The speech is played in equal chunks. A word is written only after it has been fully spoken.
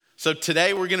So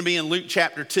today we're going to be in Luke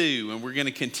chapter 2, and we're going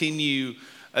to continue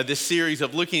this series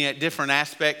of looking at different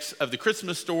aspects of the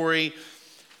Christmas story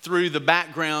through the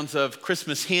backgrounds of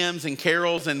Christmas hymns and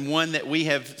carols, and one that we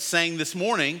have sang this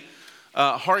morning,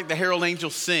 Hark the Herald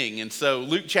Angels Sing. And so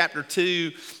Luke chapter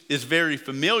 2 is a very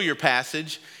familiar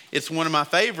passage. It's one of my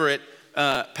favorite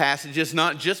passages,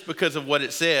 not just because of what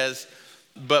it says,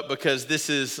 but because this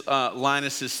is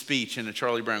Linus's speech in A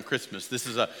Charlie Brown Christmas. This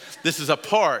is a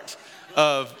part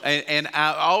of, and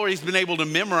I've always been able to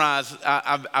memorize,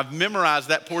 I've memorized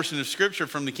that portion of scripture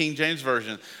from the King James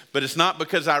Version, but it's not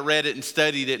because I read it and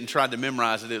studied it and tried to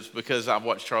memorize it. It's because I've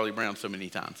watched Charlie Brown so many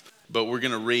times. But we're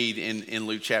going to read in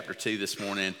Luke chapter 2 this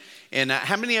morning. And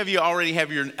how many of you already have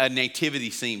a nativity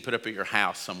scene put up at your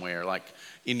house somewhere, like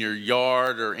in your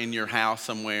yard or in your house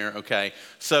somewhere? Okay,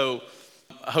 so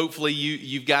hopefully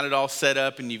you've got it all set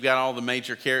up and you've got all the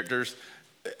major characters.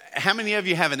 How many of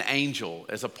you have an angel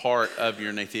as a part of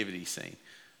your nativity scene?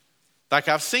 Like,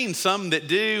 I've seen some that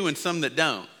do and some that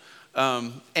don't.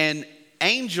 And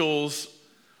angels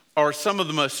are some of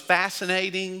the most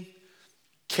fascinating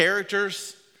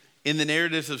characters in the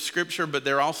narratives of Scripture, but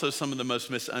they're also some of the most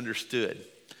misunderstood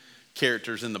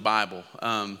characters in the Bible.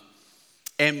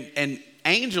 And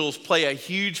angels play a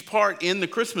huge part in the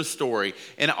Christmas story.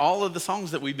 And all of the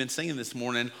songs that we've been singing this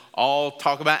morning all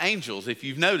talk about angels, if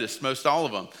you've noticed, most all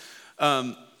of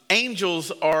them.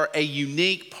 Angels are a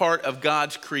unique part of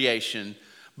God's creation,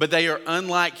 but they are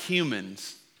unlike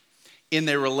humans in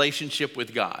their relationship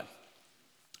with God.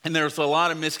 And there's a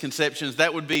lot of misconceptions.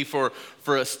 That would be for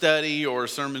a study or a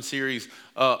sermon series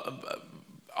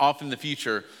off in the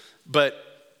future. But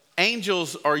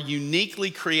angels are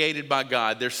uniquely created by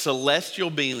God. They're celestial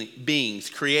beings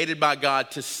created by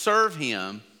God to serve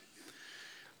Him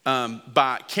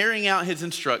by carrying out His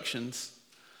instructions,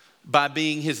 by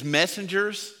being His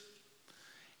messengers,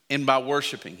 and by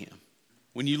worshiping Him.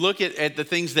 When you look at the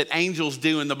things that angels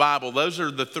do in the Bible, those are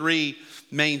the three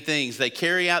main things. They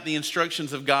carry out the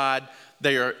instructions of God.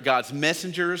 They are God's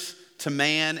messengers to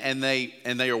man, and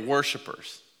they are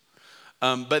worshipers.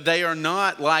 But they are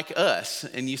not like us.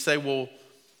 And you say, well,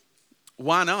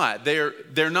 why not?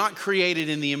 They're not created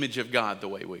in the image of God the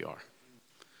way we are.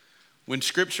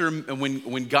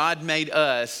 When God made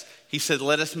us, He said,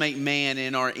 let us make man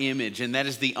in our image. And that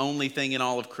is the only thing in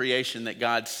all of creation that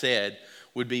God said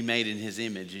would be made in His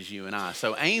image, as you and I.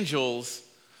 So angels,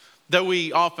 though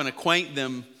we often acquaint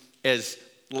them as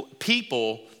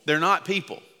people, they're not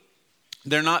people.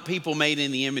 They're not people made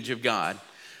in the image of God.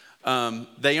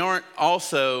 They aren't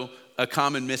also a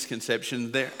common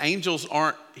misconception. Angels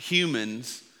aren't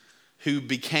humans who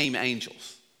became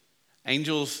angels.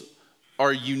 Angels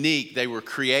are unique. They were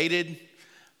created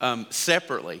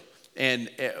separately. And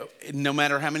no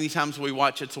matter how many times we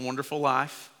watch It's a Wonderful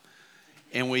Life,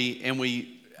 and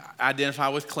we identify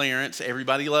with Clarence,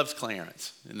 everybody loves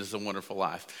Clarence in It's a Wonderful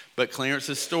Life. But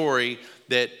Clarence's story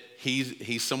that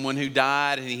he's someone who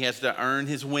died and he has to earn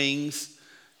his wings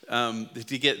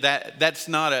to get that.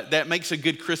 That makes a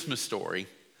good Christmas story,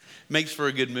 makes for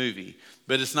a good movie,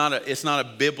 but it's not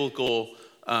a biblical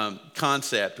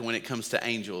concept when it comes to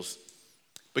angels,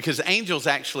 because angels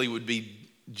actually would be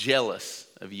jealous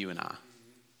of you and I,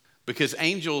 because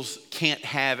angels can't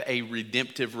have a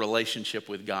redemptive relationship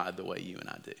with God the way you and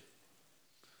I do.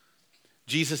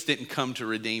 Jesus didn't come to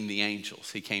redeem the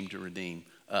angels. He came to redeem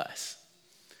us.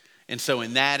 And so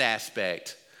in that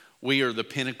aspect, we are the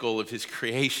pinnacle of His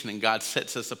creation, and God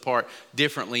sets us apart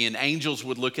differently. And angels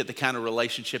would look at the kind of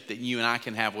relationship that you and I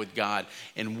can have with God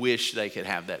and wish they could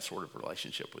have that sort of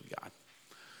relationship with God.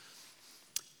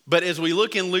 But as we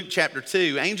look in Luke chapter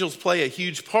 2, angels play a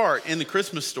huge part in the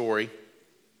Christmas story.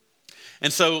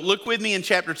 And so look with me in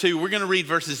chapter 2. We're going to read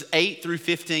verses 8 through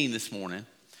 15 this morning.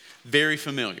 Very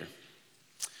familiar.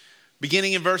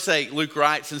 Beginning in verse 8, Luke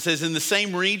writes and says, in the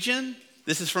same region,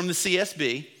 this is from the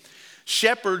CSB,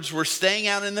 shepherds were staying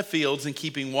out in the fields and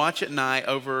keeping watch at night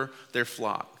over their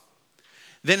flock.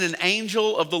 Then an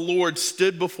angel of the Lord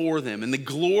stood before them, and the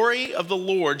glory of the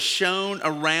Lord shone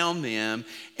around them,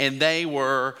 and they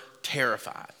were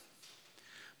terrified.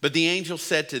 But the angel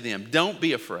said to them, don't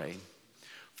be afraid,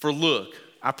 for look,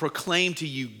 I proclaim to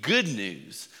you good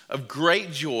news of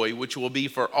great joy, which will be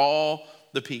for all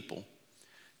the people.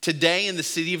 Today in the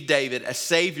city of David, a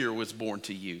Savior was born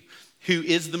to you, who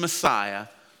is the Messiah,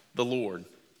 the Lord.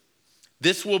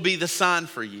 This will be the sign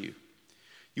for you.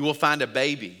 You will find a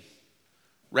baby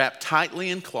wrapped tightly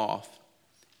in cloth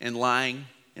and lying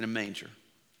in a manger.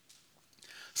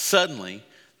 Suddenly,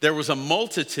 there was a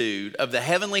multitude of the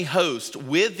heavenly host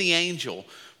with the angel,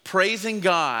 praising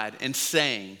God and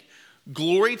saying,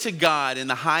 glory to God in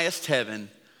the highest heaven,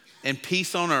 and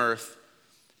peace on earth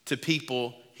to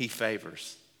people he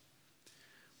favors.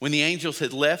 When the angels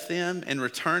had left them and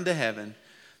returned to heaven,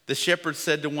 the shepherds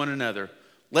said to one another,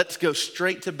 "Let's go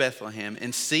straight to Bethlehem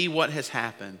and see what has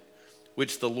happened,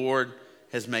 which the Lord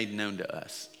has made known to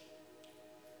us."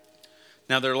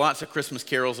 Now, there are lots of Christmas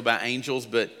carols about angels,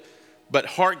 but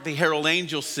Hark the Herald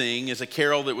Angels Sing is a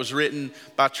carol that was written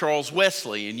by Charles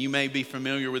Wesley, and you may be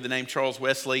familiar with the name Charles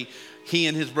Wesley. He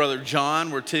and his brother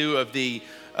John were two of the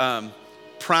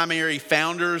primary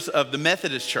founders of the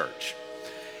Methodist Church.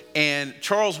 And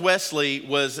Charles Wesley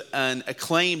was an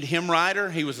acclaimed hymn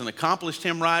writer. He was an accomplished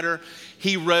hymn writer.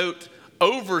 He wrote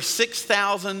over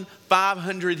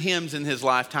 6,500 hymns in his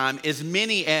lifetime, as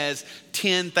many as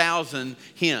 10,000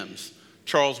 hymns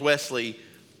Charles Wesley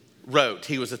wrote.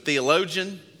 He was a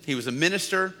theologian, he was a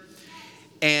minister,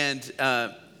 and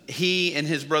he and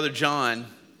his brother John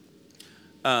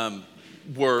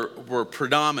were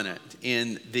predominant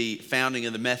in the founding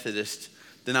of the Methodist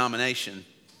denomination.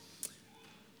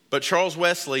 But Charles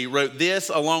Wesley wrote this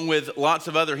along with lots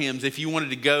of other hymns. If you wanted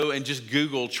to go and just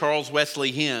Google Charles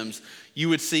Wesley hymns, you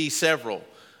would see several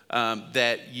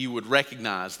that you would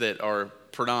recognize that are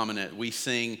predominant.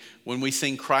 When we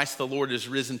sing "Christ the Lord is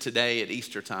risen today" at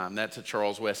Easter time, that's a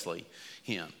Charles Wesley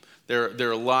hymn.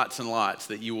 There are lots and lots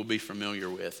that you will be familiar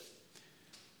with.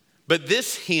 But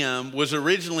this hymn was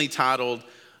originally titled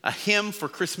 "A Hymn for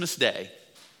Christmas Day."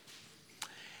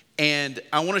 And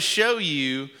I want to show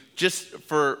you, just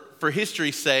for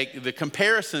history's sake, the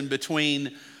comparison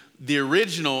between the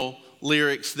original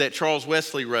lyrics that Charles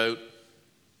Wesley wrote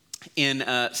in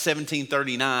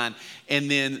 1739 and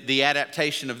then the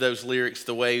adaptation of those lyrics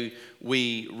the way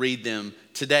we read them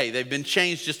today. They've been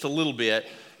changed just a little bit,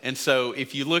 and so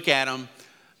if you look at them,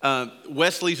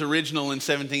 Wesley's original in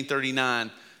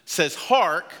 1739 says,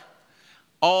 "Hark,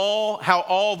 how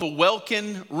all the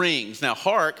welkin rings." Now,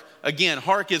 hark, again,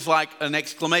 hark is like an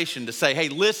exclamation to say, hey,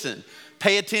 listen,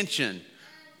 pay attention.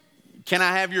 Can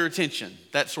I have your attention?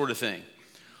 That sort of thing.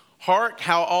 "Hark,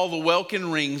 how all the welkin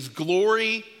rings,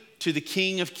 glory to the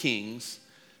King of Kings,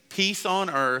 peace on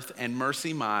earth and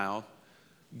mercy mild,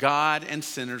 God and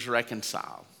sinners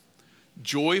reconciled.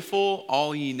 Joyful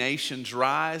all ye nations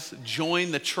rise,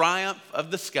 join the triumph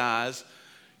of the skies,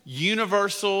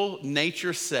 universal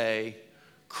nature say,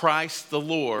 Christ the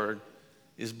Lord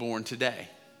is born today."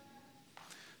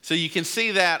 So you can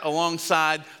see that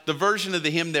alongside the version of the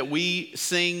hymn that we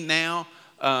sing now.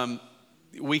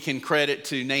 We can credit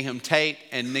to Nahum Tate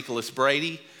and Nicholas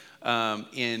Brady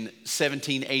in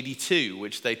 1782,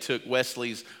 which they took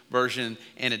Wesley's version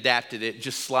and adapted it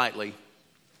just slightly.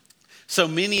 So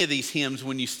many of these hymns,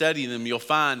 when you study them, you'll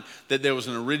find that there was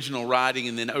an original writing,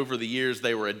 and then over the years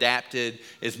they were adapted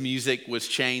as music was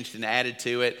changed and added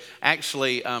to it.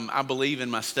 Actually, I believe in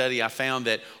my study I found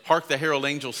that "Hark the Herald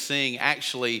Angels Sing"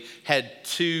 actually had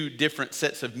two different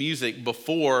sets of music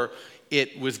before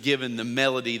it was given the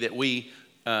melody that we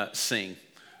sing.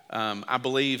 I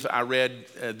believe I read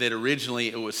that originally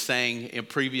it was sang, and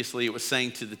previously it was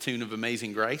sang to the tune of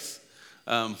 "Amazing Grace."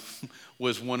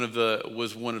 Was one of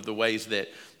the ways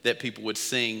that people would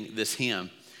sing this hymn.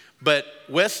 But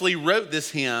Wesley wrote this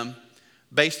hymn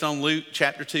based on Luke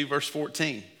chapter 2, verse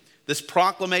 14. This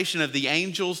proclamation of the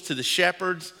angels to the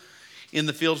shepherds in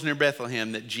the fields near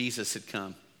Bethlehem that Jesus had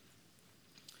come.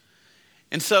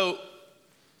 And so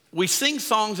we sing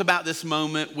songs about this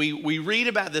moment, we read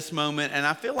about this moment, and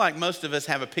I feel like most of us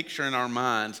have a picture in our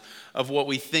minds of what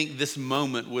we think this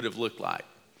moment would have looked like.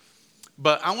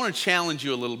 But I want to challenge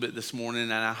you a little bit this morning,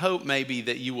 and I hope maybe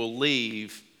that you will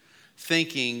leave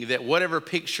thinking that whatever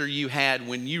picture you had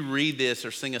when you read this or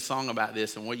sing a song about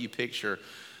this and what you picture,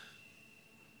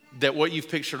 that what you've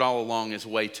pictured all along is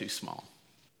way too small,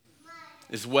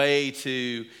 is way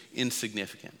too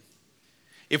insignificant.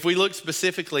 If we look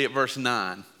specifically at verse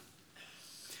 9,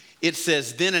 it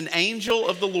says, "Then an angel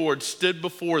of the Lord stood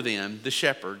before them," the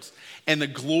shepherds, "and the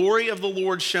glory of the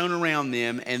Lord shone around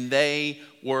them, and they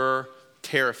were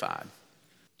terrified."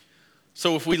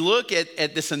 So if we look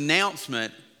at this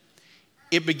announcement,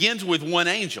 it begins with one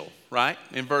angel, right?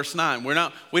 In verse 9.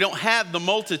 We don't have the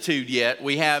multitude yet.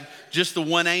 We have just the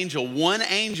one angel. One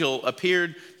angel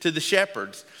appeared to the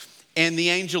shepherds, and the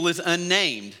angel is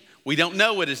unnamed. We don't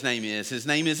know what his name is. His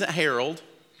name isn't Harold.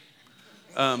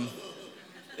 And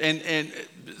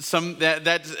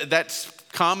that's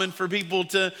common for people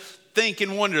to think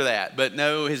and wonder that. But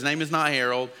no, his name is not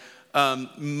Harold.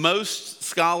 Most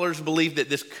scholars believe that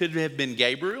this could have been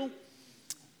Gabriel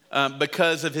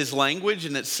because of his language,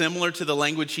 and it's similar to the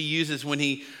language he uses when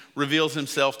he reveals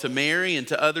himself to Mary and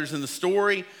to others in the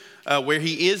story where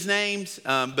he is named.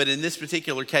 But in this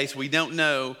particular case, we don't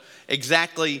know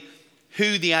exactly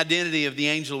who the identity of the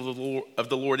angel of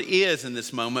the Lord is in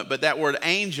this moment, but that word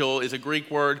angel is a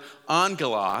Greek word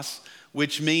angelos,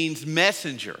 which means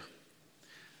messenger.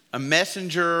 A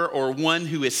messenger or one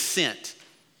who is sent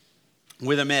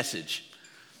with a message.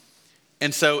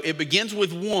 And so it begins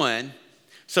with one.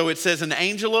 So it says an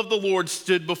angel of the Lord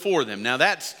stood before them. Now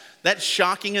that's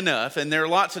shocking enough, and there are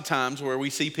lots of times where we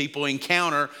see people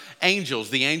encounter angels.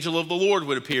 The angel of the Lord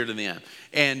would appear to them,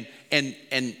 and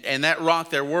that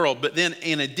rocked their world. But then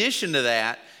in addition to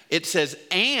that, it says,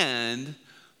 and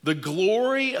the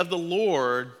glory of the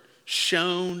Lord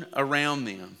shone around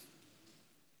them.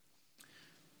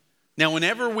 Now,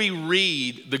 whenever we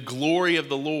read the glory of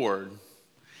the Lord,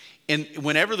 and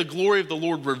whenever the glory of the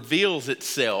Lord reveals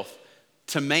itself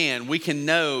to man, we can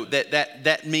know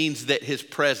that means that his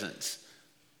presence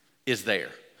is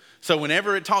there. So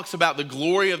whenever it talks about the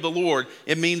glory of the Lord,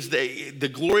 it means that the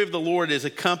glory of the Lord is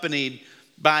accompanied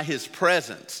by his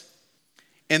presence.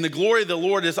 And the glory of the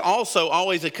Lord is also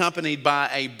always accompanied by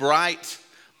a bright,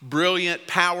 brilliant,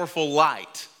 powerful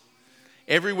light.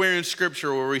 Everywhere in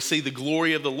Scripture where we see the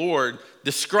glory of the Lord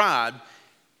described,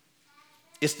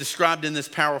 it's described in this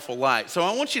powerful light. So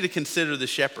I want you to consider the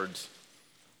shepherds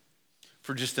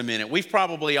for just a minute. We've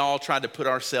probably all tried to put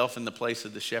ourselves in the place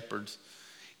of the shepherds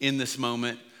in this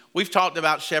moment. We've talked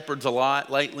about shepherds a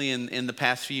lot lately in the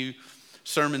past few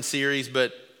sermon series,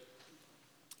 but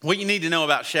what you need to know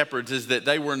about shepherds is that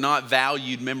they were not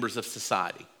valued members of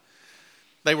society.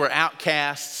 They were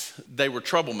outcasts. They were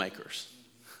troublemakers.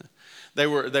 They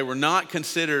were not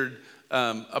considered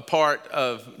a part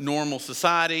of normal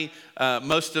society.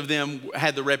 Most of them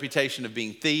had the reputation of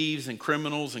being thieves and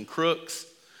criminals and crooks.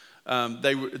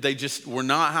 They just were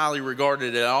not highly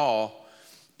regarded at all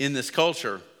in this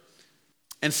culture.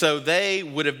 And so they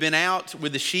would have been out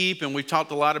with the sheep, and we've talked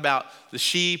a lot about the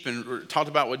sheep and talked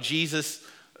about what Jesus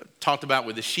talked about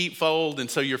with the sheepfold, and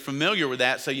so you're familiar with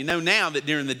that. So you know now that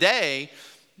during the day,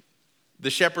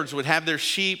 the shepherds would have their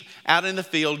sheep out in the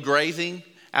field grazing,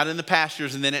 out in the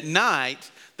pastures, and then at night,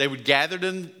 they would gather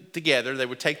them together. They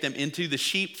would take them into the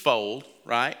sheepfold,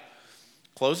 right?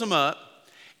 Close them up.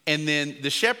 And then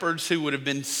the shepherds who would have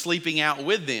been sleeping out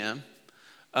with them,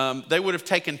 they would have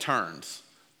taken turns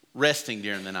resting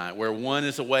during the night, where one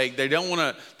is awake. They don't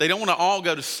want to all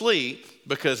go to sleep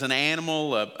because an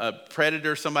animal, a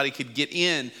predator, somebody could get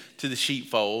in to the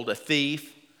sheepfold, a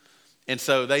thief. And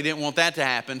so they didn't want that to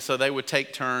happen, so they would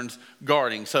take turns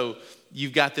guarding. So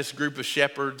you've got this group of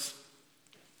shepherds,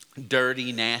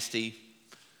 dirty, nasty,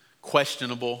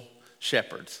 questionable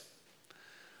shepherds,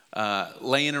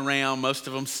 laying around, most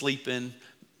of them sleeping,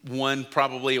 one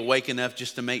probably awake enough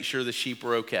just to make sure the sheep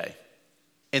were okay.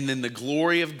 And then the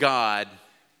glory of God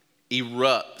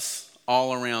erupts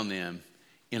all around them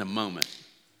in a moment.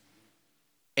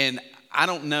 And I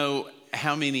don't know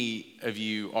how many of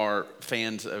you are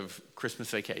fans of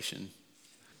Christmas Vacation.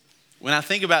 When I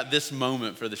think about this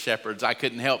moment for the shepherds, I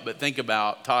couldn't help but think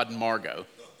about Todd and Margot.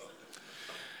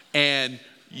 And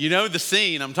you know the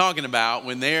scene I'm talking about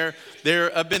when they're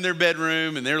up in their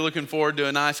bedroom and they're looking forward to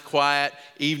a nice quiet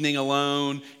evening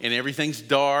alone and everything's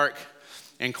dark.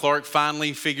 And Clark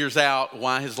finally figures out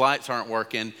why his lights aren't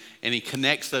working, and he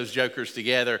connects those jokers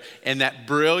together. And that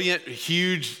brilliant,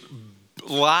 huge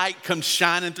light comes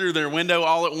shining through their window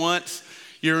all at once.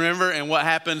 You remember? And what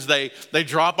happens? They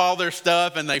drop all their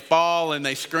stuff, and they fall, and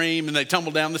they scream, and they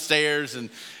tumble down the stairs,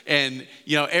 and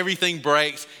you know, everything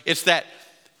breaks. It's that,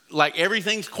 like,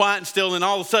 everything's quiet and still, and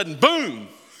all of a sudden, boom!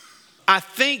 I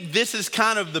think this is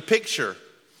kind of the picture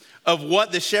of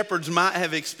what the shepherds might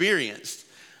have experienced.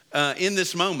 In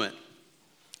this moment,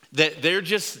 that they're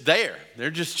just there.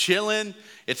 They're just chilling.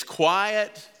 It's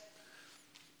quiet,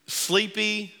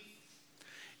 sleepy.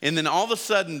 And then all of a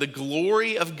sudden, the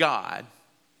glory of God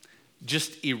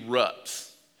just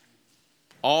erupts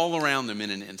all around them in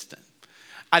an instant.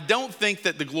 I don't think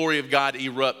that the glory of God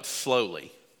erupts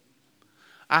slowly.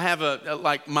 I have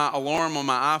like my alarm on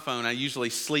my iPhone. I usually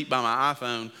sleep by my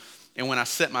iPhone. And when I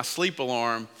set my sleep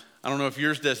alarm, I don't know if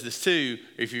yours does this too,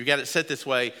 if you've got it set this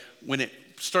way, when it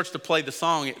starts to play the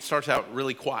song, it starts out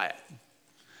really quiet.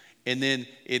 And then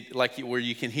it, like where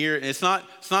you can hear it,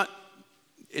 and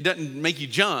it doesn't make you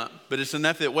jump, but it's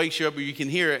enough that it wakes you up where you can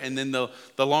hear it, and then the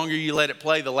longer you let it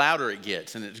play, the louder it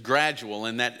gets, and it's gradual,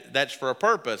 and that's for a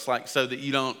purpose, like so that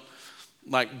you don't,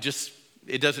 like just,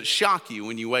 it doesn't shock you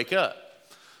when you wake up.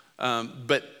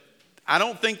 But I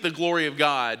don't think the glory of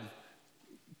God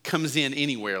comes in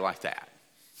anywhere like that.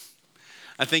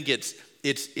 I think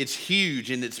it's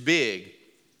huge and it's big.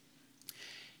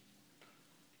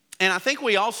 And I think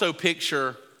we also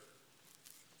picture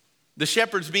the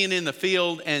shepherds being in the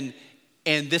field and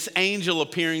and this angel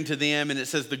appearing to them, and it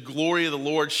says the glory of the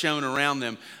Lord shone around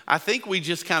them. I think we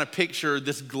just kind of picture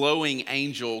this glowing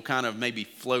angel kind of maybe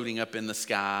floating up in the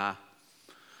sky.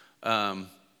 But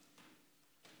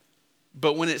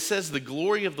when it says the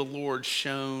glory of the Lord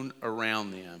shone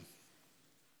around them,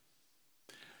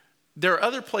 there are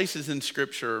other places in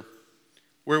Scripture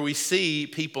where we see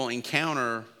people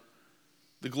encounter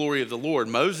the glory of the Lord.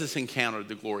 Moses encountered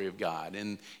the glory of God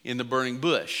in the burning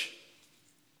bush.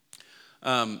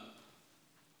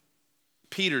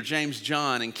 Peter, James,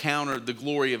 John encountered the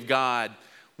glory of God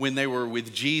when they were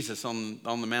with Jesus on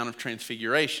the Mount of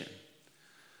Transfiguration.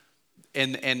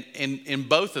 And in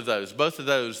both of those,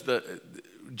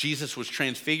 Jesus was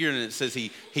transfigured, and it says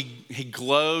he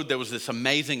glowed. There was this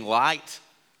amazing light.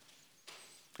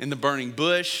 In the burning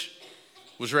bush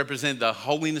was represented the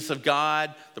holiness of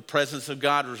God. The presence of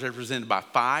God was represented by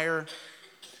fire.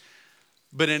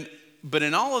 But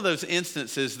in all of those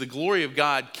instances, the glory of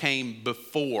God came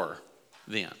before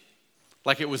them,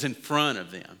 like it was in front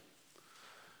of them.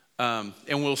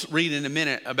 And we'll read in a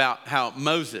minute about how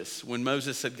Moses, when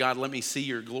Moses said, God, let me see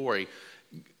your glory,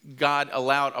 God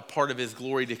allowed a part of his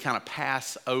glory to kind of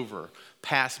pass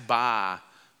by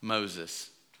Moses.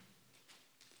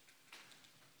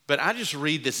 But I just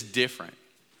read this different.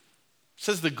 It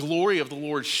says the glory of the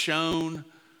Lord shone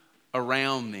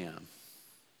around them.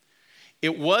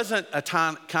 It wasn't a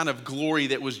kind of glory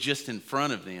that was just in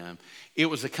front of them. It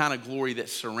was a kind of glory that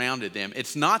surrounded them.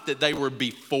 It's not that they were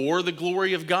before the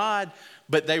glory of God,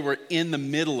 but they were in the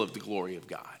middle of the glory of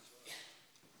God.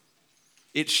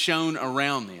 It shone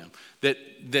around them. That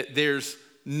there's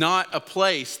not a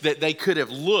place that they could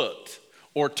have looked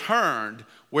or turned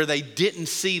where they didn't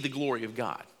see the glory of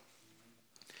God.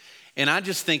 And I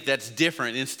just think that's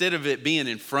different. Instead of it being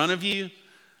in front of you,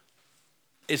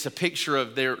 it's a picture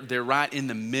of they're right in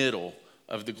the middle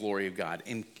of the glory of God,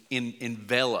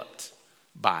 enveloped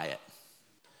by it.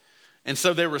 And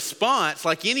so their response,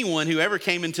 like anyone who ever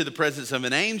came into the presence of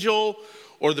an angel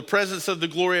or the presence of the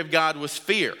glory of God, was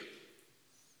fear.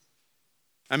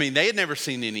 I mean, they had never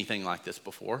seen anything like this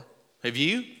before. Have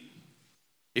you?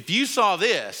 If you saw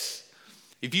this,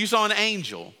 if you saw an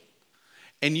angel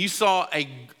and you saw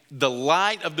the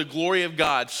light of the glory of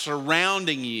God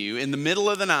surrounding you in the middle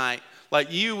of the night, like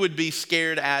you would be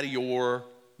scared out of your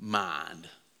mind.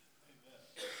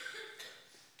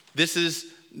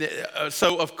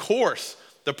 So of course,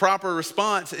 the proper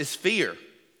response is fear.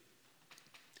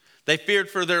 They feared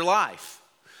for their life.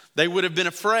 They would have been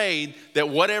afraid that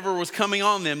whatever was coming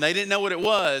on them, they didn't know what it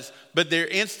was, but their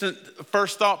instant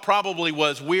first thought probably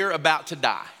was, we're about to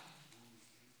die.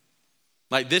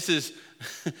 Like this is,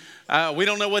 we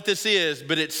don't know what this is,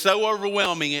 but it's so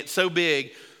overwhelming, it's so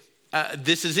big.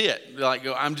 This is it. Like,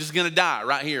 I'm just going to die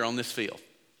right here on this field.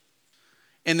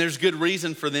 And there's good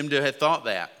reason for them to have thought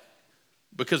that,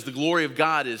 because the glory of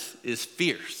God is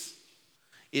fierce.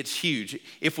 It's huge.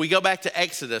 If we go back to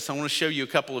Exodus, I want to show you a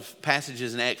couple of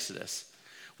passages in Exodus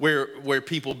where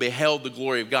people beheld the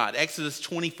glory of God. Exodus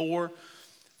 24,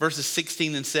 verses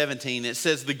 16 and 17, it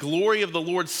says, the glory of the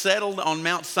Lord settled on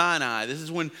Mount Sinai. This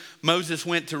is when Moses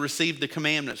went to receive the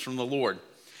commandments from the Lord.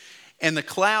 And the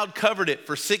cloud covered it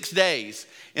for 6 days.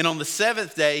 And on the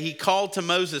seventh day, he called to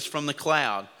Moses from the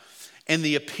cloud. And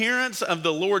the appearance of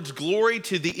the Lord's glory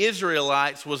to the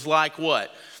Israelites was like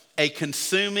what? A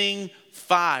consuming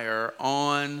fire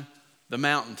on the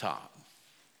mountaintop.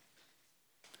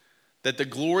 That the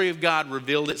glory of God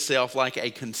revealed itself like a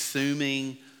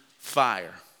consuming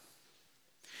fire.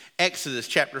 Exodus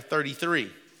chapter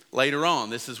 33, later on,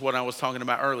 this is what I was talking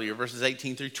about earlier, verses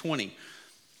 18 through 20.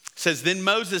 Says, then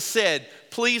Moses said,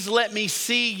 please let me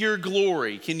see your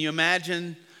glory. Can you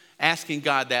imagine asking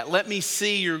God that? Let me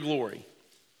see your glory.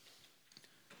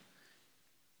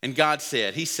 And God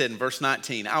said, he said in verse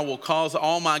 19, I will cause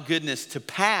all my goodness to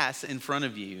pass in front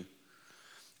of you,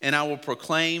 and I will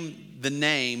proclaim the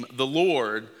name, the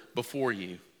Lord, before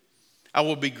you. I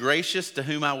will be gracious to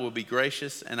whom I will be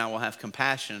gracious, and I will have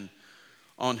compassion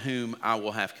on whom I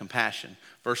will have compassion.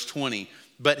 Verse 20,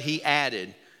 but he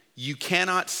added, you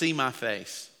cannot see my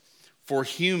face, for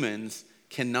humans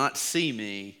cannot see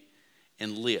me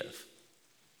and live.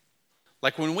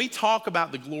 Like when we talk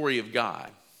about the glory of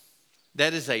God,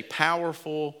 that is a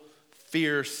powerful,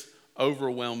 fierce,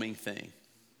 overwhelming thing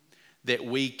that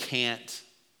we can't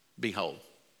behold.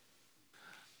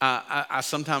 I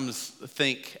sometimes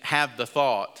have the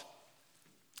thought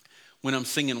when I'm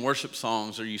singing worship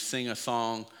songs, or you sing a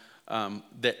song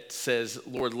that says,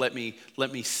 Lord, let me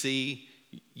see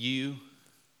you.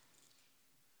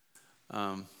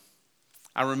 I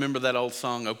remember that old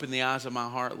song, open the eyes of my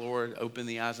heart, Lord, open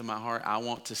the eyes of my heart. I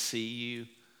want to see you.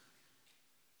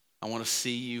 I want to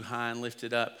see you high and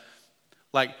lifted up.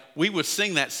 Like, we would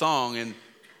sing that song,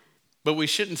 but we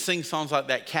shouldn't sing songs like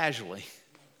that casually.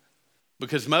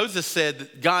 Because Moses said,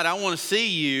 God, I want to see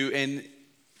you.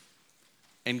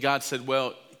 And God said,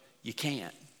 well, you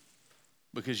can't,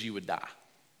 because you would die.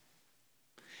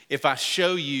 If I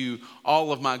show you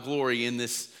all of my glory in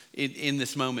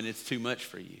this moment, it's too much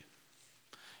for you.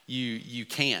 You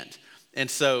can't. And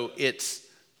so it's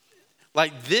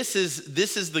like this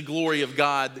is the glory of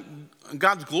God.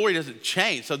 God's glory doesn't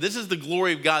change. So this is the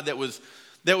glory of God that was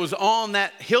on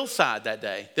that hillside that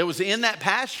day, that was in that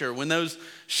pasture when those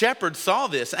shepherds saw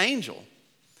this angel.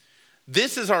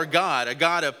 This is our God, a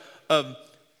God of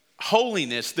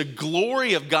holiness. The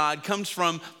glory of God comes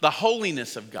from the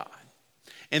holiness of God.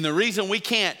 And the reason we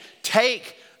can't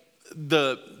take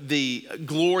the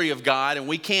glory of God and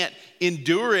we can't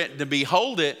endure it to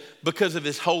behold it because of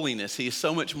his holiness. He is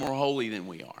so much more holy than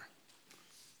we are.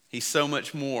 He's so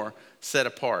much more set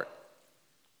apart.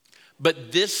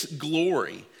 But this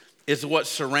glory is what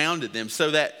surrounded them.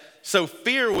 So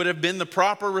fear would have been the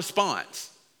proper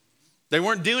response. They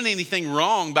weren't doing anything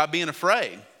wrong by being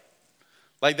afraid.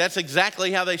 Like, that's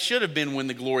exactly how they should have been when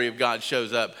the glory of God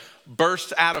shows up.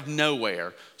 Bursts out of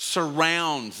nowhere,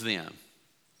 surrounds them.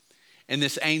 And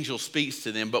this angel speaks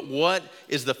to them. But what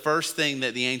is the first thing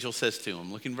that the angel says to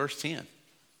them? Look in verse 10.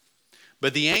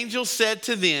 But the angel said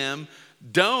to them,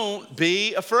 don't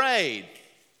be afraid.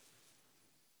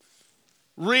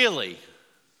 Really?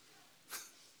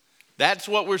 That's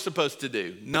what we're supposed to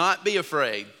do. Not be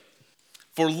afraid.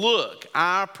 For look,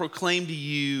 I proclaim to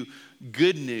you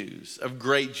good news of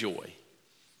great joy,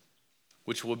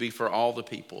 which will be for all the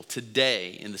people.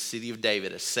 Today, in the city of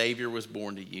David, a Savior was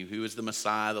born to you, who is the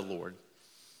Messiah, the Lord.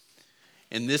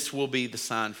 And this will be the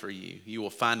sign for you. You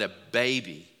will find a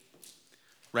baby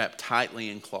wrapped tightly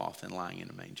in cloth and lying in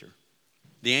a manger.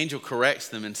 The angel corrects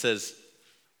them and says,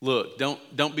 look,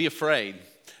 don't be afraid,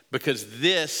 because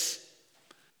this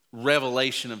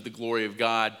revelation of the glory of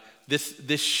God,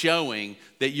 this showing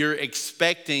that you're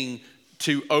expecting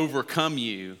to overcome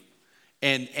you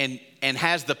and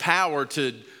has the power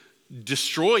to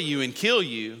destroy you and kill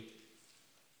you,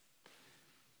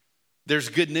 there's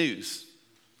good news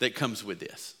that comes with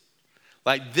this.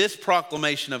 Like, this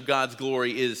proclamation of God's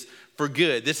glory is for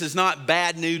good. This is not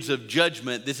bad news of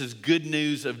judgment. This is good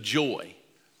news of joy.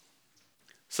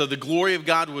 So the glory of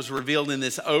God was revealed in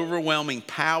this overwhelming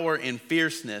power and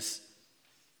fierceness,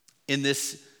 in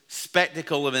this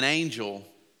spectacle of an angel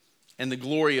and the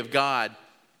glory of God.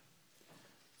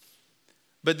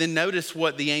 But then notice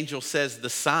what the angel says the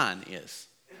sign is.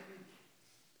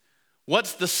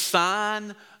 What's the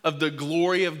sign of the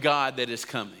glory of God that is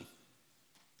coming?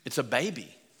 It's a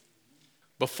baby.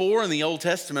 Before in the Old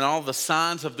Testament, all the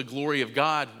signs of the glory of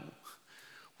God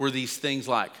were these things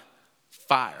like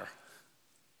fire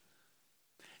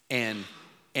and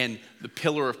the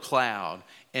pillar of cloud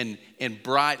and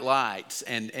bright lights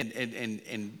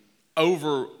and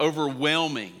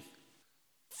overwhelming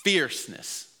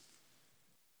fierceness.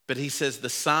 But he says the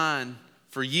sign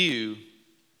for you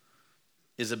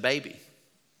is a baby.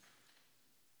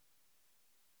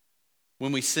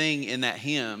 When we sing in that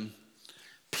hymn,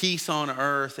 peace on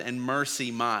earth and mercy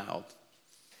mild,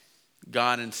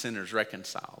 God and sinners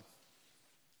reconciled.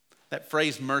 That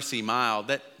phrase, mercy mild,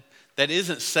 that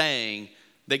isn't saying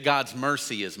that God's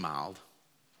mercy is mild.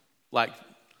 Like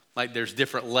there's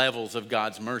different levels of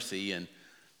God's mercy and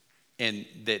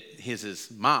that his is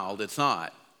mild. It's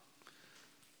not.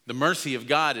 The mercy of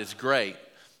God is great,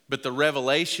 but the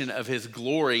revelation of his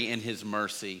glory and his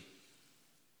mercy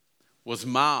was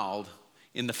mild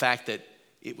in the fact that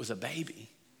it was a baby.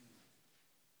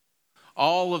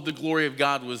 All of the glory of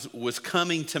God was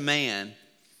coming to man,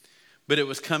 but it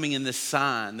was coming in this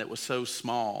sign that was so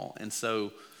small and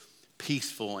so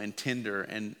peaceful and tender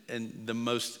and the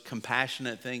most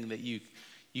compassionate thing that you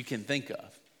can think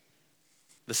of.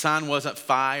 The sign wasn't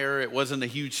fire. It wasn't a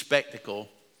huge spectacle,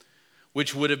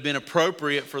 which would have been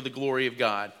appropriate for the glory of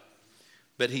God.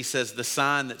 But he says the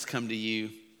sign that's come to you,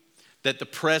 that the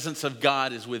presence of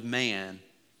God is with man,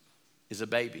 is a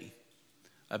baby.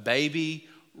 A baby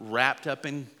wrapped up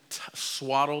in,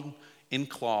 swaddled in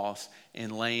cloths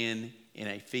and laying in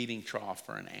a feeding trough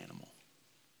for an animal.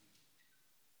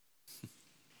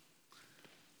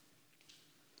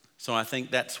 So I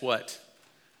think that's what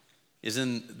is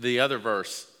in the other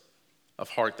verse of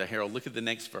Hark the Herald. Look at the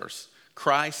next verse.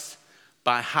 Christ,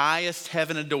 by highest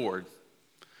heaven adored,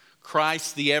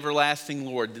 Christ the everlasting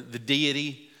Lord, the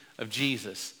deity of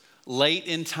Jesus, late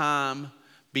in time,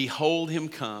 behold him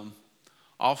come,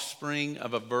 offspring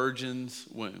of a virgin's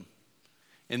womb.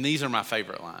 And these are my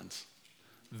favorite lines.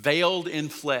 Veiled in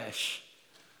flesh,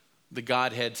 the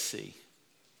Godhead see.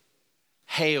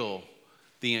 Hail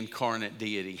the incarnate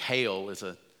deity. Hail is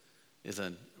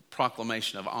a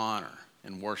proclamation of honor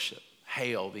and worship.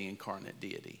 Hail the incarnate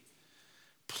deity.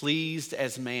 Pleased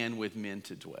as man with men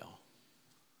to dwell.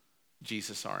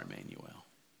 Jesus our Emmanuel.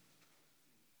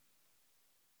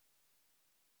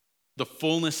 The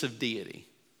fullness of deity.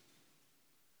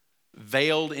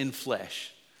 Veiled in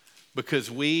flesh. Because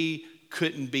we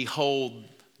couldn't behold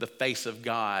the face of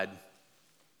God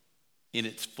in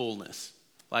its fullness.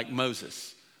 Like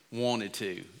Moses wanted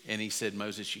to. And he said,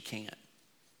 Moses, you can't.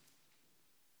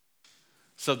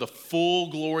 So the full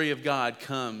glory of God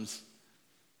comes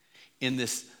in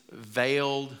this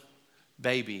veiled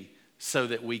baby so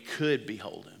that we could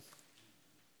behold him.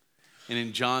 And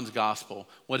in John's gospel,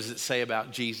 what does it say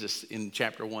about Jesus in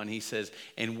chapter 1? He says,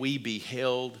 and we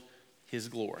beheld his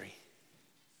glory.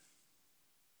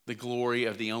 The glory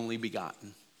of the only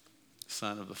begotten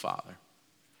Son of the Father.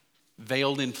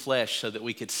 Veiled in flesh so that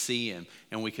we could see him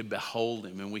and we could behold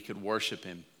him and we could worship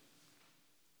him.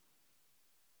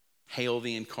 Hail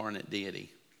the incarnate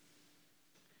deity.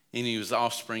 And he was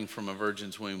offspring from a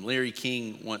virgin's womb. Larry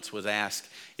King once was asked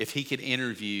if he could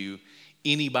interview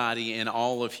anybody in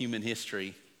all of human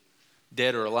history,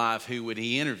 dead or alive, who would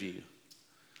he interview?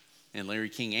 And Larry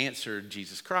King answered,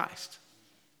 Jesus Christ.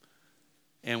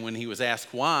 And when he was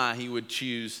asked why he would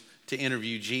choose to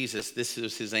interview Jesus, this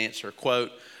is his answer,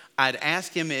 quote, I'd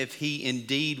ask him if he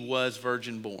indeed was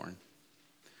virgin born.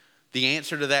 The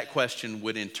answer to that question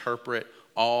would interpret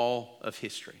all of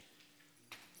history.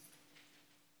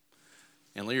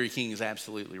 And Larry King is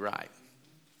absolutely right.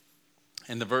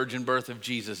 And the virgin birth of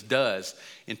Jesus does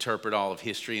interpret all of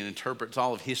history and interprets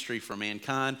all of history for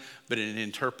mankind, but it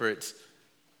interprets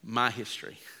my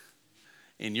history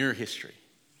and your history.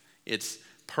 It's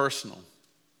personal.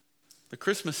 The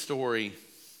Christmas story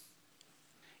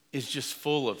is just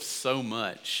full of so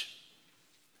much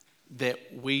that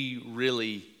we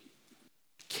really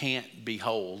can't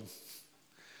behold.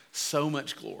 So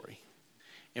much glory.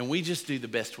 And we just do the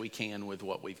best we can with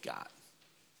what we've got.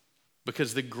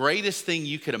 Because the greatest thing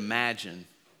you could imagine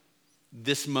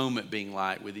this moment being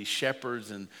like, with these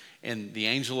shepherds and the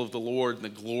angel of the Lord and the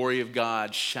glory of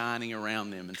God shining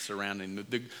around them and surrounding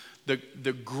them.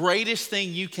 The greatest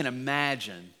thing you can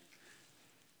imagine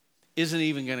isn't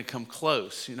even going to come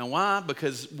close. You know why?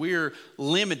 Because we're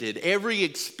limited. Every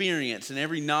experience and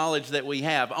every knowledge that we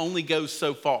have only goes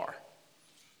so far.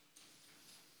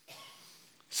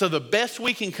 So the best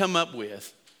we can come up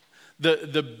with,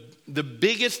 the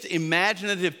biggest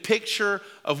imaginative picture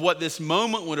of what this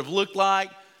moment would have looked like,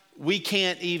 we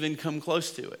can't even come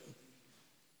close to it.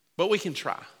 But we can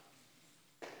try.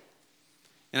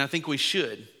 And I think we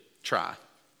should try.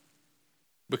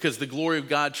 Because the glory of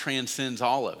God transcends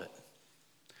all of it.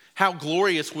 How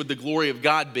glorious would the glory of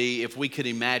God be if we could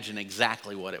imagine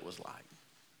exactly what it was like?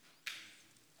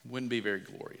 It wouldn't be very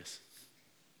glorious.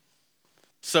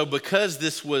 So because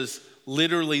this was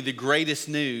literally the greatest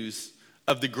news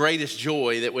of the greatest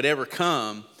joy that would ever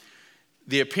come,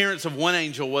 the appearance of one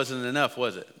angel wasn't enough,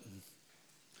 was it?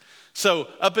 So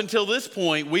up until this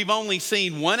point, we've only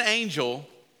seen one angel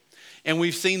and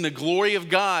we've seen the glory of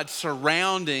God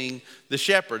surrounding the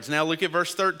shepherds. Now look at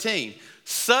verse 13.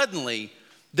 Suddenly,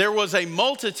 there was a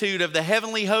multitude of the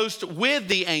heavenly host with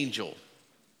the angel,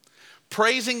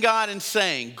 praising God and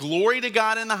saying, glory to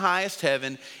God in the highest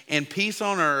heaven and peace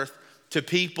on earth to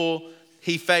people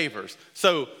he favors.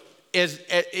 So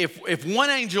if one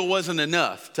angel wasn't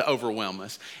enough to overwhelm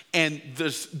us, and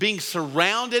this being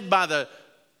surrounded by the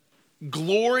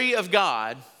glory of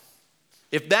God,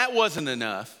 if that wasn't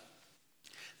enough,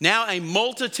 now a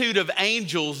multitude of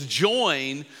angels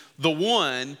join the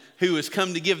one who has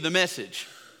come to give the message.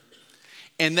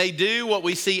 And they do what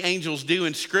we see angels do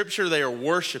in Scripture. They are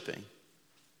worshiping.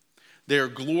 They are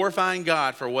glorifying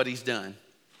God for what he's done.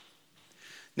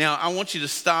 Now, I want you to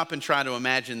stop and try to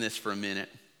imagine this for a minute.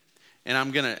 And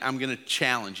I'm gonna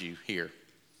challenge you here.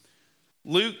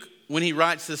 Luke, when he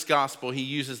writes this gospel, he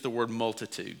uses the word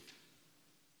multitude.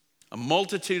 A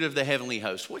multitude of the heavenly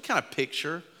host. What kind of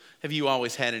picture have you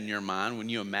always had in your mind when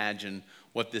you imagine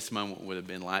what this moment would have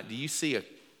been like? Do you see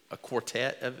a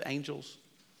quartet of angels?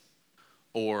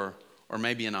 Or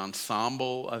maybe an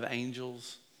ensemble of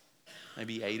angels?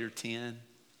 Maybe 8 or 10?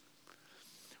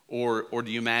 Or do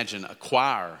you imagine a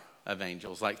choir of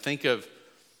angels? Like think of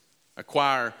a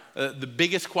choir, the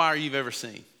biggest choir you've ever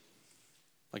seen.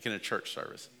 Like in a church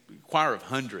service. A choir of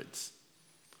hundreds.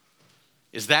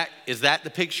 Is that the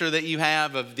picture that you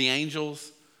have of the angels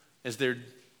as they're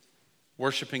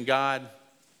worshiping God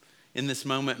in this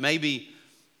moment? Maybe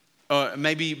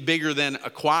maybe bigger than a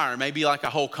choir, maybe like a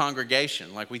whole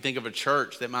congregation. Like we think of a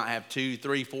church that might have 2,000,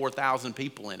 3,000, 4,000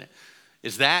 people in it.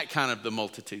 Is that kind of the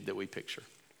multitude that we picture?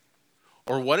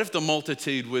 Or what if the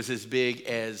multitude was as big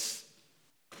as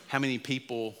how many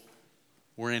people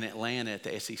were in Atlanta at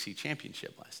the SEC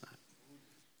championship last night?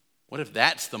 What if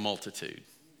that's the multitude?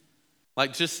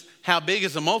 Like, just how big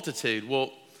is the multitude?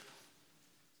 Well,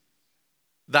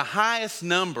 the highest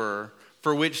number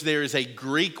for which there is a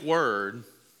Greek word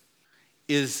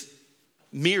is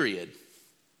myriad.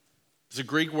 It's a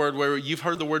Greek word where you've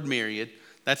heard the word myriad.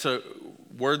 That's a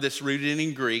word that's rooted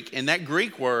in Greek. And that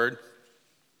Greek word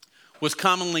was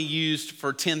commonly used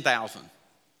for 10,000.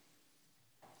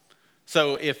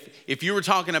 So if you were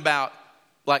talking about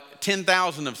like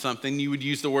 10,000 of something, you would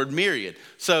use the word myriad.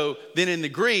 So then in the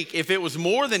Greek, if it was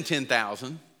more than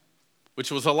 10,000,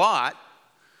 which was a lot,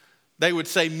 they would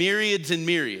say myriads and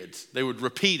myriads. They would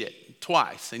repeat it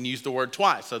twice and use the word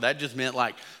twice. So that just meant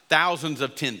like thousands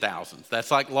of 10,000s.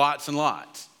 That's like lots and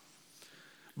lots.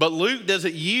 But Luke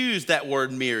doesn't use that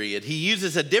word myriad. He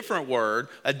uses a different word,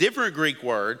 a different Greek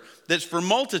word that's for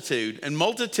multitude. And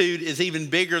multitude is even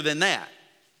bigger than that.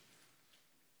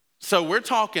 So we're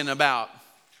talking about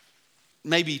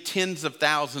maybe tens of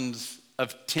thousands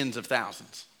of tens of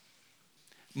thousands.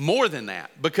 More than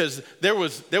that, because there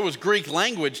was Greek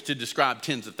language to describe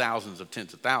tens of thousands of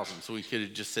tens of thousands. So we could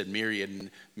have just said myriad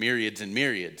and myriads and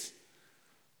myriads.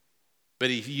 But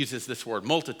he uses this word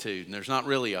multitude, and there's not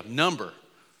really a number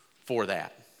for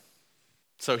that.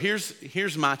 So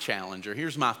here's my challenge, or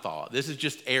here's my thought. This is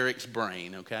just Eric's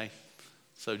brain, okay?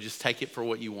 So just take it for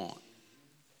what you want.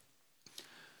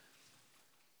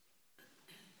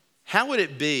 How would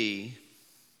it be,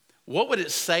 what would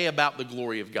it say about the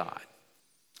glory of God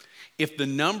if the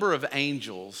number of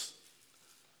angels,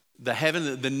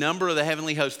 the number of the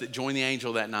heavenly host that joined the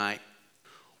angel that night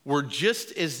were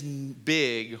just as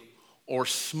big or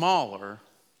smaller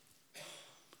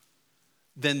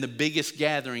than the biggest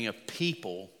gathering of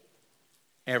people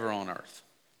ever on earth?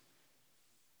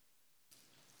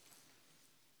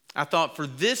 I thought for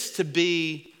this to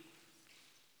be,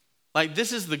 like,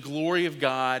 this is the glory of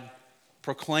God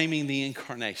proclaiming the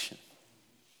incarnation.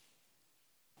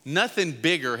 Nothing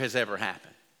bigger has ever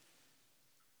happened.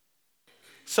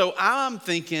 So I'm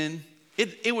thinking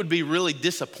it would be really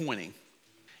disappointing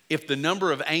if the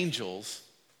number of angels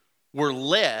were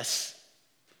less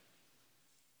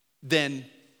than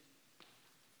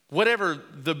whatever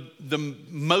the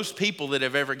most people that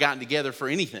have ever gotten together for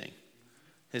anything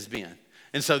has been.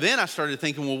 And so then I started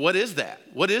thinking, well, what is that?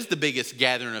 What is the biggest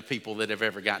gathering of people that have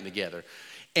ever gotten together?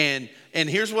 And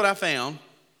here's what I found.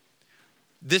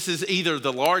 This is either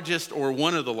the largest or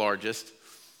one of the largest.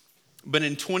 But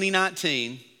in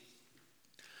 2019,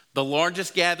 the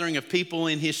largest gathering of people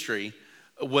in history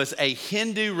was a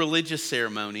Hindu religious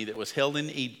ceremony that was held in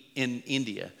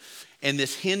India. And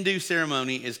this Hindu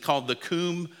ceremony is called the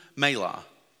Kumbh Mela.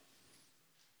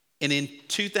 And in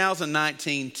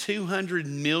 2019, 200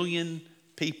 million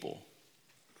people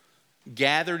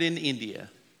gathered in India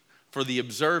for the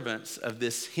observance of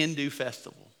this Hindu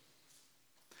festival.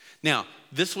 Now,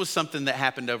 this was something that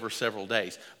happened over several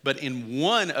days. But in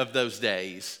one of those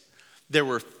days, there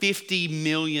were 50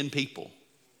 million people.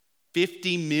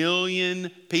 50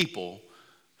 million people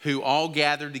who all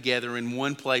gathered together in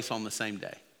one place on the same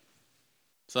day.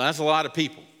 So that's a lot of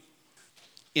people.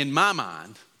 In my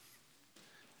mind,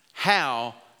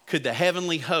 how could the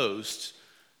heavenly host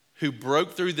who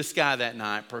broke through the sky that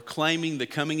night proclaiming the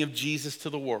coming of Jesus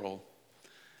to the world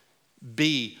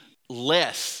be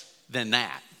less than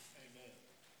that?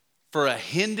 For a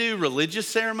Hindu religious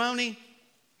ceremony,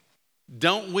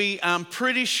 I'm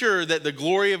pretty sure that the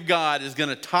glory of God is going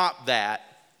to top that,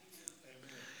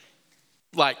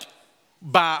 like,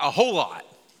 by a whole lot.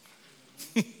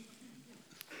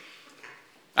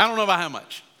 I don't know by how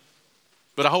much,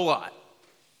 but a whole lot.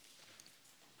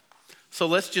 So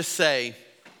let's just say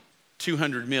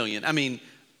 200 million. I mean,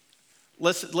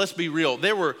 let's be real.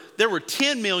 There were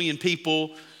 10 million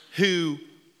people who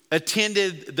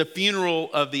attended the funeral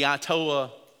of the Ayatollah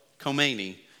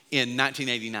Khomeini in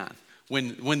 1989.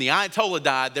 When the Ayatollah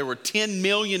died, there were 10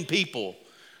 million people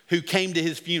who came to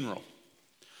his funeral.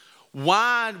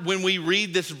 Why, when we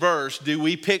read this verse, do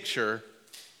we picture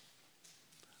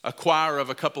a choir of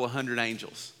a couple of hundred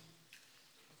angels?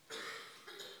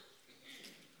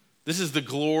 This is the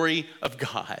glory of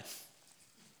God.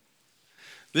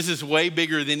 This is way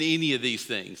bigger than any of these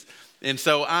things. And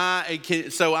so I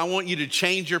want you to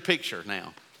change your picture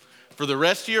now. For the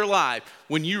rest of your life,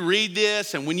 when you read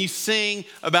this and when you sing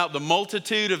about the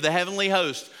multitude of the heavenly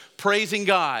host praising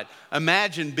God,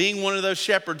 imagine being one of those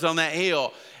shepherds on that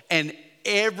hill and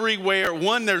everywhere,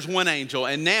 there's one angel,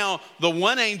 and now the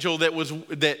one angel that was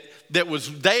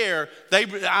there,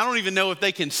 I don't even know if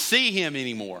they can see him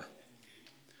anymore.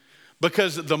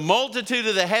 Because the multitude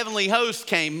of the heavenly host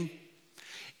came,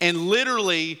 and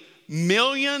literally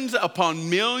millions upon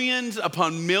millions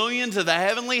upon millions of the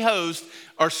heavenly host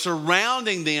are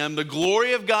surrounding them. The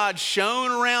glory of God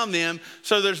shone around them,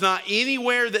 so there's not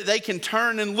anywhere that they can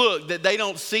turn and look that they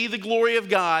don't see the glory of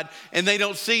God, and they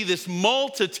don't see this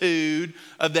multitude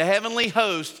of the heavenly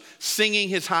host singing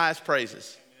his highest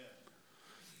praises.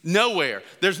 Nowhere.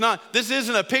 This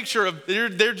isn't a picture of,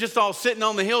 they're just all sitting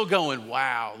on the hill going,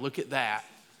 wow, look at that.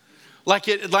 Like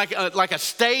a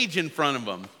stage in front of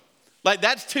them. Like,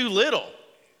 that's too little.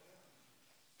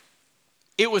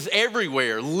 It was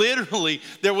everywhere. Literally,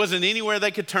 there wasn't anywhere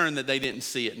they could turn that they didn't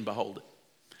see it and behold it.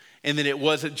 And that it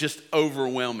wasn't just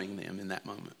overwhelming them in that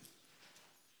moment.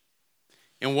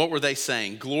 And what were they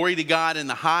saying? Glory to God in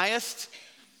the highest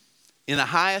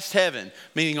heaven,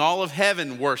 meaning all of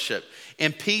heaven worship,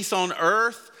 and peace on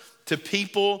earth to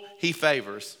people he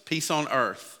favors. Peace on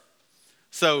earth.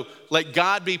 So let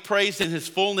God be praised in his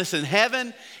fullness in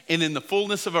heaven and in the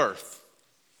fullness of earth,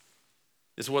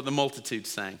 is what the multitude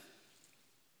sang.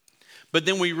 But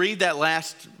then we read that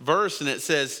last verse and it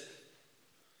says,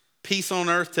 peace on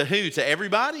earth to who? To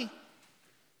everybody?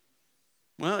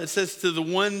 Well, it says to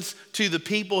the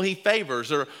people he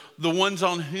favors, or the ones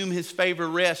on whom his favor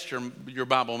rests, your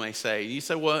Bible may say. You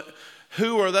say, well,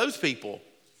 who are those people?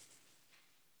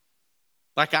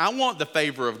 Like, I want the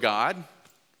favor of God,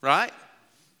 right?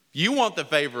 You want the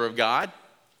favor of God.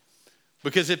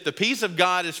 Because if the peace of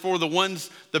God is for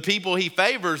the people he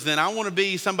favors, then I want to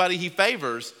be somebody he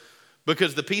favors,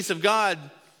 because the peace of God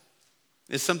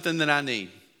is something that I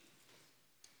need.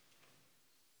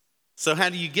 So how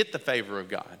do you get the favor of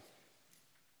God?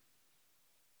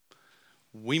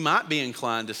 We might be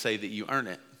inclined to say that you earn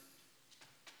it.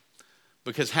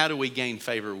 Because how do we gain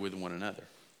favor with one another?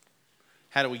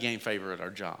 How do we gain favor at our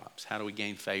jobs? How do we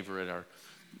gain favor at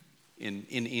in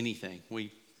anything?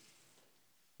 We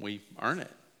earn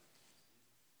it.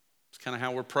 It's kind of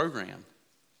how we're programmed.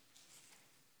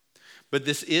 But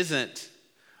this isn't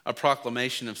a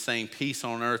proclamation of saying peace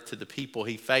on earth to the people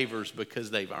he favors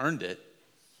because they've earned it.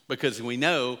 Because we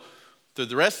know through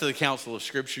the rest of the counsel of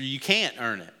Scripture, you can't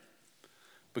earn it.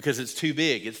 Because it's too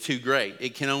big, it's too great.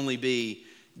 It can only be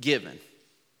given.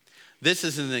 This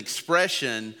is an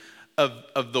expression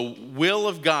of the will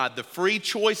of God, the free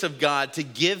choice of God to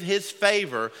give his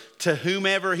favor to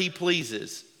whomever he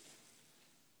pleases.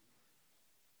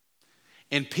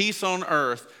 And peace on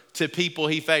earth to people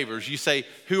he favors. You say,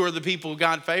 who are the people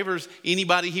God favors?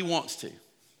 Anybody he wants to.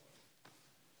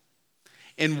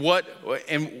 And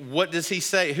what does he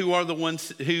say? Who are the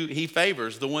ones who he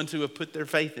favors? The ones who have put their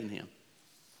faith in him.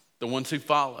 The ones who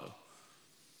follow.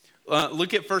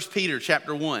 Look at 1 Peter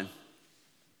chapter 1.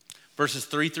 Verses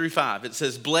 3-5. It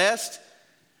says, blessed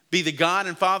be the God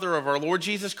and Father of our Lord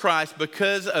Jesus Christ,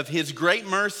 because of his great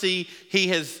mercy, he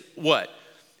has what?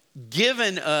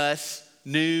 Given us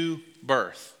new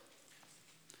birth.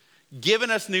 Given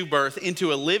us new birth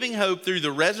into a living hope through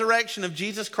the resurrection of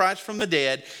Jesus Christ from the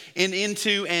dead, and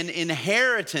into an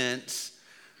inheritance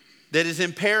that is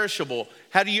imperishable.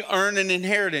 How do you earn an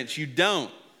inheritance? You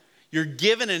don't. You're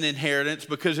given an inheritance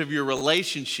because of your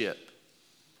relationship.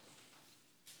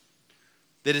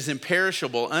 That is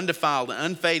imperishable, undefiled, and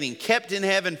unfading, kept in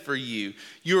heaven for you.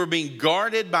 You are being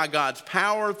guarded by God's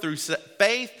power through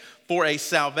faith for a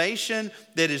salvation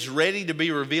that is ready to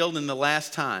be revealed in the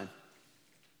last time.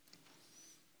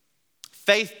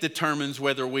 Faith determines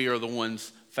whether we are the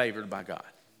ones favored by God,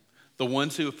 the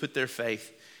ones who have put their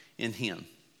faith in him.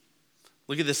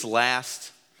 Look at this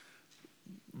last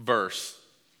verse.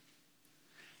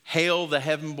 Hail the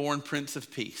heaven-born Prince of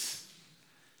Peace.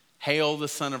 Hail the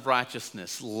Son of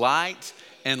Righteousness, light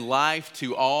and life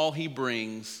to all he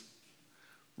brings,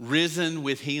 risen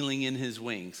with healing in his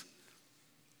wings.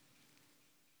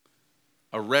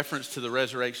 A reference to the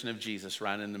resurrection of Jesus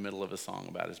right in the middle of a song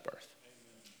about his birth.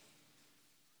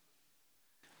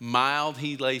 Mild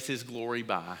he lays his glory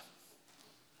by.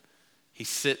 He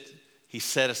set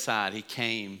aside, he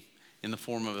came in the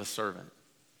form of a servant.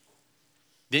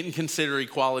 Didn't consider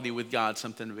equality with God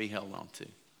something to be held on to.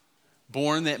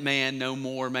 Born that man no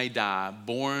more may die.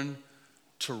 Born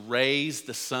to raise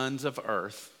the sons of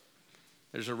earth.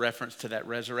 There's a reference to that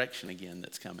resurrection again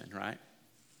that's coming, right?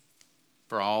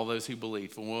 For all those who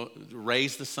believe. We'll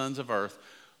raise the sons of earth.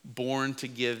 Born to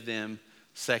give them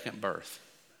second birth.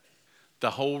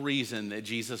 The whole reason that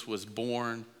Jesus was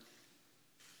born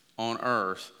on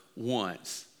earth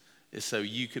once is so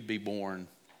you could be born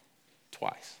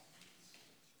twice.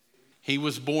 He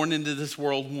was born into this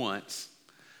world once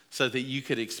so that you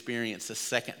could experience a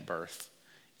second birth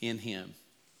in him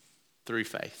through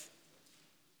faith.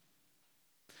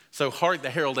 So Hark the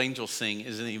Herald Angels Sing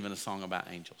isn't even a song about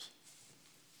angels.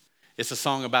 It's a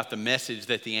song about the message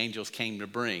that the angels came to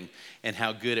bring and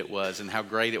how good it was and how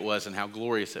great it was and how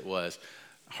glorious it was.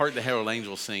 Hark the Herald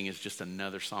Angels Sing is just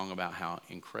another song about how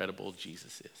incredible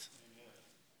Jesus is.